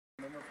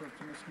for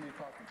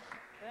Timiskaming-Cochrane.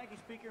 Thank you,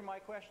 Speaker. My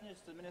question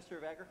is to the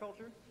Minister of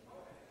Agriculture.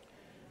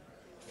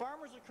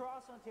 Farmers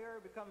across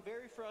Ontario become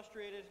very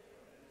frustrated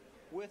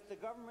with the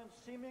government's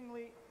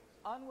seemingly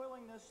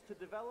unwillingness to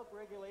develop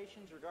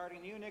regulations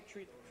regarding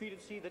neonicotinoid-treated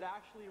seed that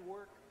actually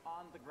work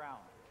on the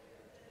ground.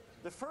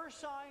 The first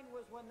sign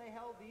was when they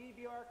held the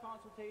EBR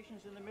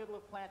consultations in the middle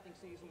of planting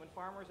season, when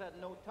farmers had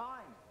no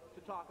time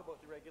to talk about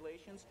the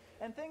regulations,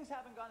 and things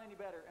haven't gone any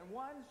better. And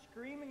one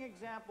screaming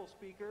example,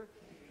 Speaker,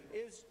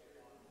 is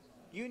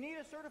you need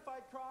a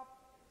certified crop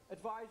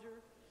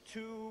advisor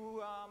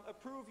to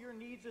approve your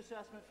needs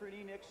assessment for an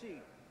ENIC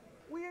seed.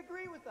 We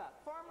agree with that.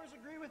 Farmers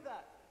agree with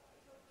that.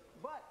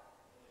 But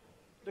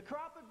the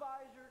crop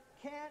advisor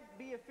can't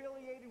be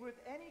affiliated with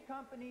any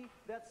company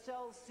that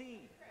sells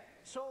seed.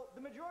 So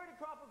the majority of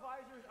crop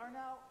advisors are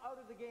now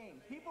out of the game.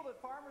 People that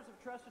farmers have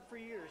trusted for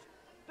years.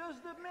 Does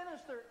the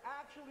minister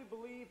actually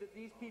believe that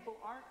these people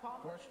aren't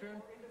competent or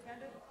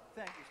independent?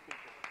 Thank you,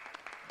 Speaker.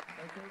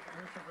 Thank you.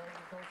 Minister of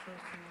Agriculture.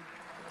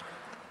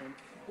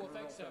 Well,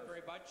 thanks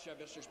very much,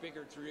 Mr.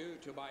 Speaker. Through you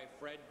to my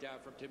friend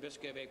from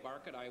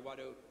Timiskaming-Cochrane. I want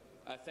to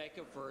thank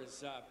him for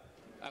his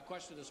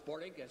question this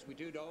morning. As we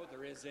do know,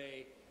 there is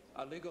a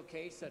legal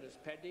case that is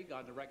pending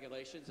on the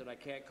regulations, and I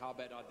can't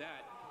comment on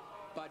that.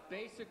 But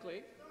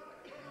basically,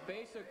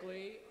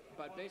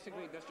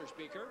 Mr.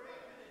 Speaker,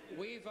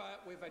 we've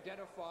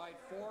identified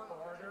 4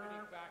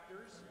 contributing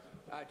factors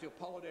to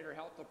pollinator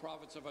health in the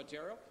province of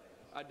Ontario.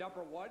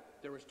 Number 1,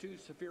 there was 2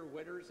 severe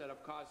winters that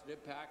have caused an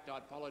impact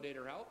on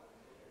pollinator health.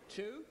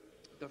 2,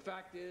 the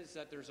fact is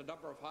that there's a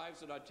number of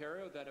hives in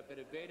Ontario that have been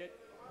invaded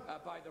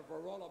by the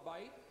varroa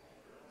mite.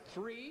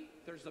 3,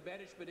 there's the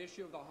management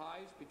issue of the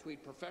hives between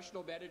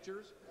professional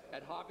managers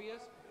and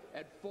hobbyists.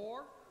 And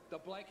 4, the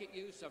blanket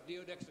use of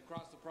neonics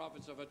across the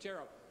province of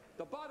Ontario.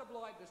 The bottom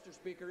line, Mr.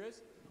 Speaker,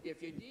 is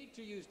if you need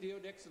to use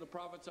neonics in the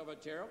province of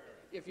Ontario,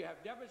 if you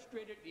have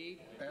demonstrated need,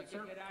 you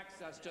can get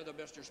access to them,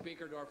 Mr.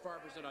 Speaker, to our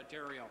farmers in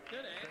Ontario.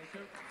 Thank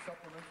you.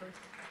 Supplementary.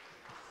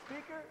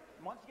 Speaker,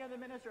 once again the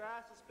minister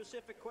asked a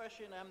specific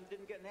question and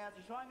didn't get an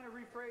answer, so I'm going to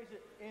rephrase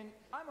it in,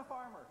 I'm a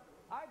farmer.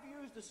 I've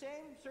used the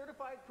same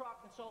certified crop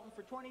consultant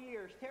for 20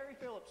 years, Terry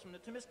Phillips from the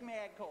Timiskaming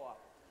Ag Co-op.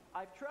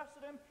 I've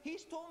trusted him.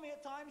 He's told me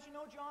at times, you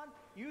know, John,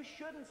 you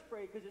shouldn't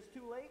spray because it's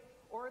too late,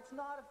 or it's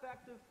not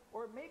effective,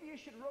 or maybe you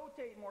should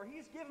rotate more.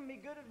 He's given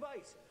me good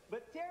advice.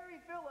 But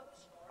Terry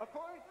Phillips,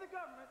 according to the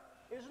government,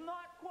 is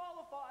not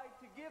qualified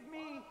to give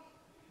me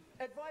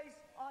advice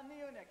on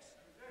neonics.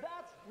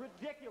 That's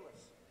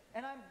ridiculous.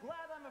 And I'm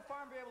glad I'm a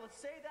farmer to be able to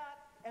say that,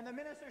 and the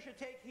minister should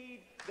take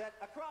heed that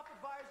a crop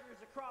advisor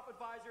is a crop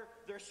advisor.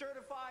 They're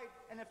certified,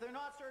 and if they're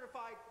not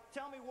certified,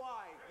 tell me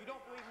why you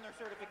don't believe in their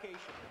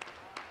certification.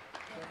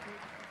 Thank you.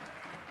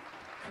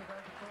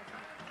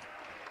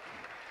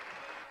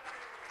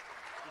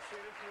 You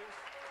seated, please.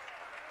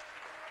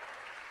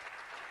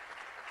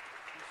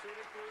 You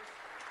seated, please.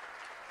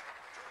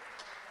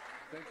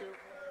 Thank you.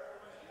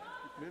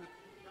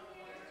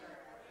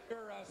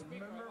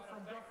 Speaker, member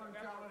from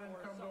Dufferin-Caledon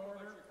come to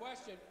order.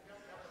 Question.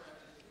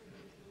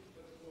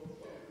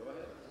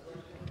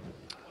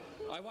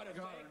 I want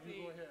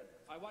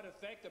to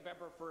thank the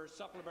member for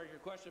supplementing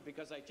your question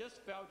because I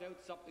just found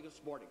out something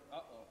this morning.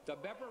 The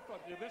member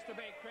from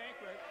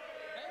Timiskaming-Cochrane,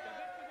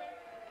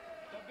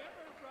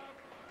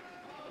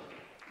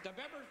 the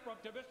members from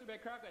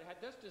Timiskaming-Cochrane had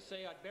this to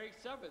say on May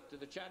 7th to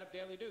the Chatham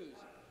Daily News.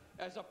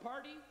 As a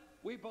party,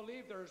 we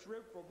believe there is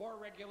room for more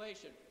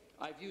regulation.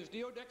 I've used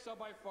neonics on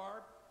my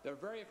farm. They're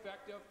very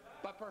effective,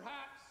 but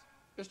perhaps,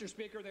 Mr.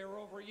 Speaker, they were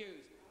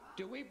overused.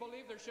 Do we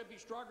believe there should be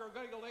stronger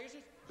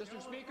regulations?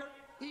 Mr. Speaker,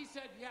 he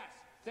said yes.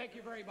 Thank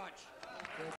you very much.